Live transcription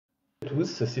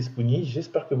Tous, c'est Spoonie,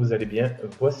 j'espère que vous allez bien.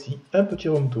 Voici un petit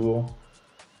room tour.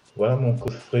 Voilà mon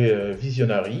coffret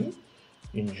Visionary,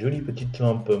 une jolie petite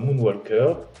lampe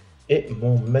Moonwalker et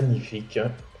ma magnifique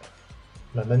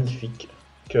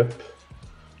cup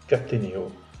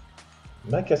Captainio,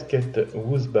 ma casquette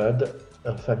Woosbad,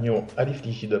 un fanion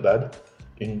Alifligidobad,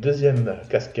 une deuxième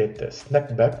casquette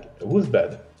Snackback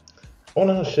Woosbad. On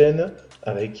enchaîne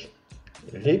avec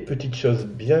les petites choses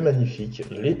bien magnifiques,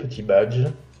 les petits badges.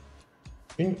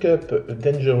 Une cup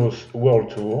Dangerous World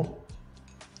Tour,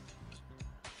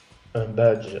 un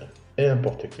badge et un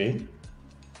porte-clés,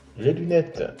 les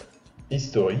lunettes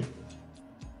History,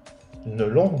 une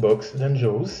long box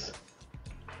Dangerous,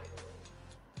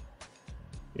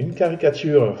 une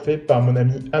caricature faite par mon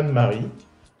amie Anne-Marie,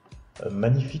 un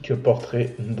magnifique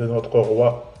portrait de notre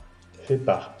roi fait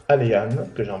par Aléane,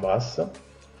 que j'embrasse,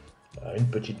 une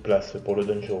petite place pour le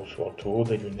Dangerous World Tour,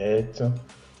 des lunettes,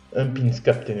 un pins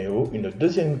Captainio, une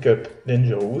deuxième cup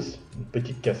Dangerous, une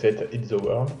petite cassette It's the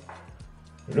World,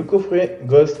 le coffret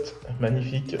Ghost,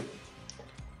 magnifique,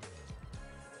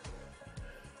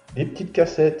 des petites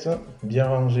cassettes bien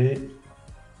rangées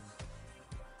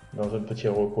dans un petit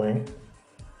recoin,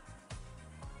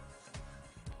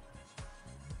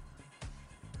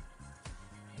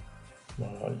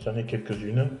 voilà, j'en ai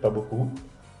quelques-unes, pas beaucoup,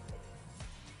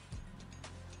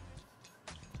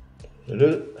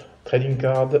 le Trading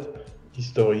Card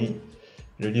History,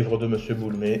 le livre de Monsieur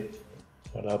Boulmé,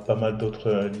 voilà, pas mal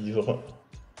d'autres livres,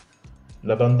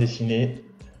 la bande dessinée,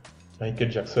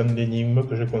 MichaelJackson, l'énigme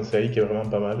que je conseille, qui est vraiment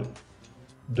pas mal,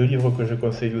 deux livres que je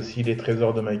conseille aussi, les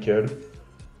trésors de Michael,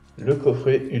 le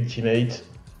coffret Ultimate,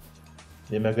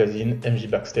 les magazines MJ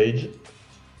Backstage,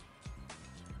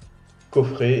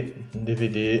 coffret,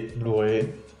 DVD, Blu-ray,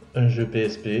 un jeu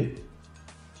PSP,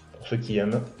 pour ceux qui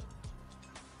aiment.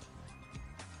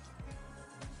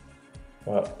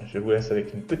 Voilà, je vous laisse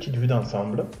avec une petite vue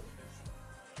d'ensemble.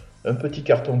 Un petit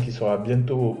carton qui sera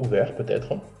bientôt ouvert,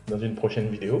 peut-être, dans une prochaine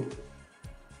vidéo.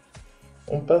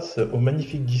 On passe aux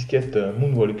magnifiques disquettes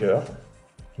Moonwalker,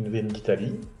 qui nous viennent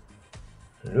d'Italie.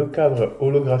 Le cadre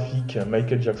holographique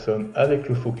MichaelJackson avec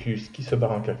le focus qui se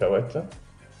barre en cacahuète.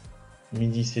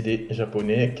 MIDI CD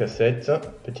japonais, cassette,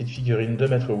 petite figurine de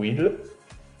Maître Wheel,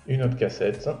 une autre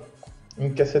cassette.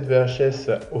 Une cassette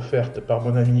VHS offerte par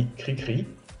mon ami Cricri.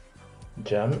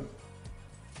 Jam,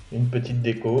 une petite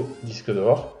déco, disque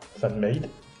d'or, fan-made.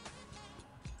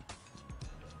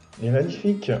 Les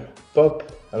magnifiques pop.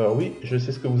 Alors oui, je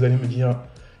sais ce que vous allez me dire,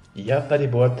 il n'y a pas les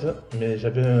boîtes, mais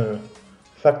j'avais un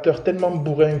facteur tellement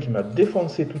bourrin qui m'a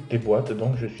défoncé toutes les boîtes,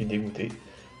 donc je suis dégoûté.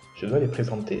 Je dois les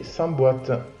présenter sans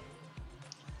boîte.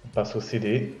 On passe au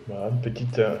CD, voilà,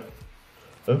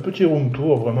 un petit room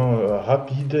tour vraiment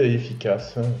rapide et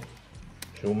efficace.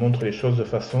 Je vous montre les choses de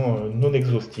façon non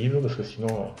exhaustive, parce que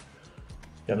sinon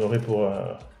il y en aurait pour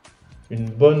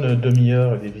une bonne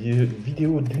demi-heure, des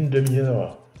vidéos d'une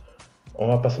demi-heure. On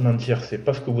va pas se mentir, c'est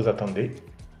pas ce que vous attendez.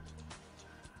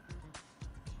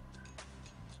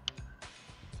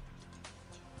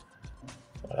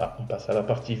 Voilà, on passe à la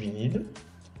partie vinyle.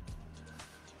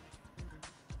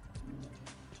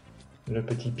 Le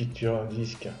petit picture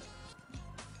disque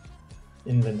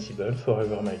Invincible,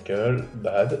 Forever Michael,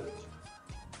 Bad,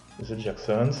 The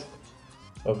Jacksons,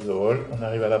 Of the Wall. On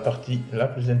arrive à la partie la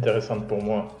plus intéressante pour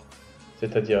moi,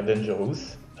 c'est-à-dire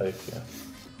Dangerous, avec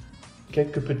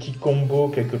quelques petits combos,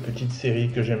 quelques petites séries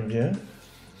que j'aime bien.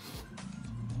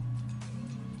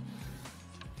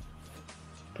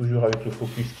 Toujours avec le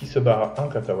focus qui se barre en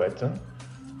cacahuète.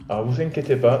 Alors vous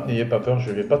inquiétez pas, n'ayez pas peur, je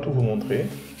ne vais pas tout vous montrer.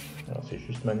 C'est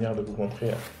juste manière de vous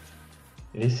montrer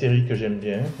les séries que j'aime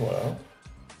bien, voilà.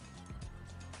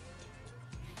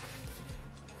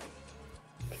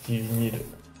 Petit vinyle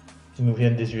qui nous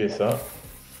vient des USA.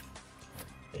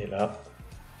 Et là,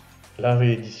 la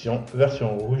réédition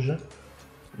version rouge.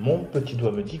 Mon petit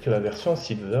doigt me dit que la version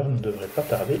silver ne devrait pas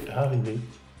tarder à arriver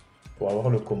pour avoir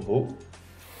le combo.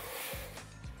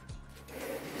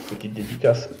 Petite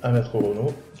dédicace à Maître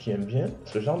Renault qui aime bien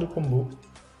ce genre de combo.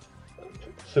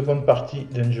 Seconde partie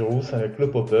Dangerous avec le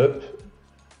pop-up.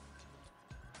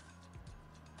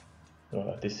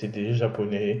 Voilà, des CD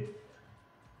japonais,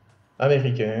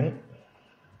 américains.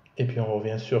 Et puis on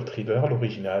revient sur Thriller,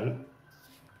 l'original.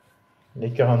 Les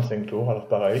 45 tours, alors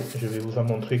pareil, je vais vous en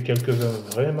montrer quelques-uns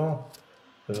vraiment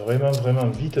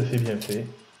vite fait, bien fait.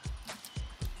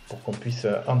 Pour qu'on puisse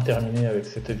en terminer avec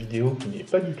cette vidéo qui n'est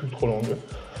pas du tout trop longue.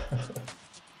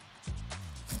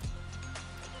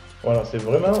 Voilà, c'est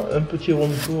vraiment un petit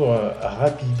room tour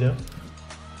rapide.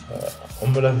 On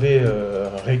me l'avait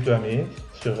réclamé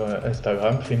sur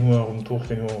Instagram, fais-nous un room tour,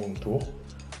 fais-nous un room tour.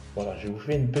 Voilà, je vous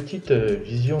fais une petite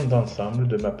vision d'ensemble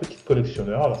de ma petite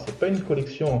collectionneur. Alors c'est pas une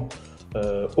collection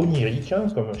onirique, hein,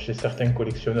 comme chez certains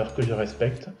collectionneurs que je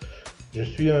respecte. Je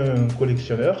suis un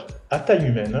collectionneur à taille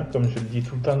humaine, hein, comme je le dis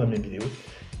tout le temps dans mes vidéos.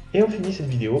 Et on finit cette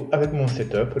vidéo avec mon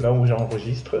setup, là où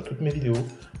j'enregistre toutes mes vidéos.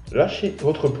 Lâchez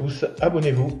votre pouce,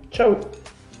 abonnez-vous, ciao!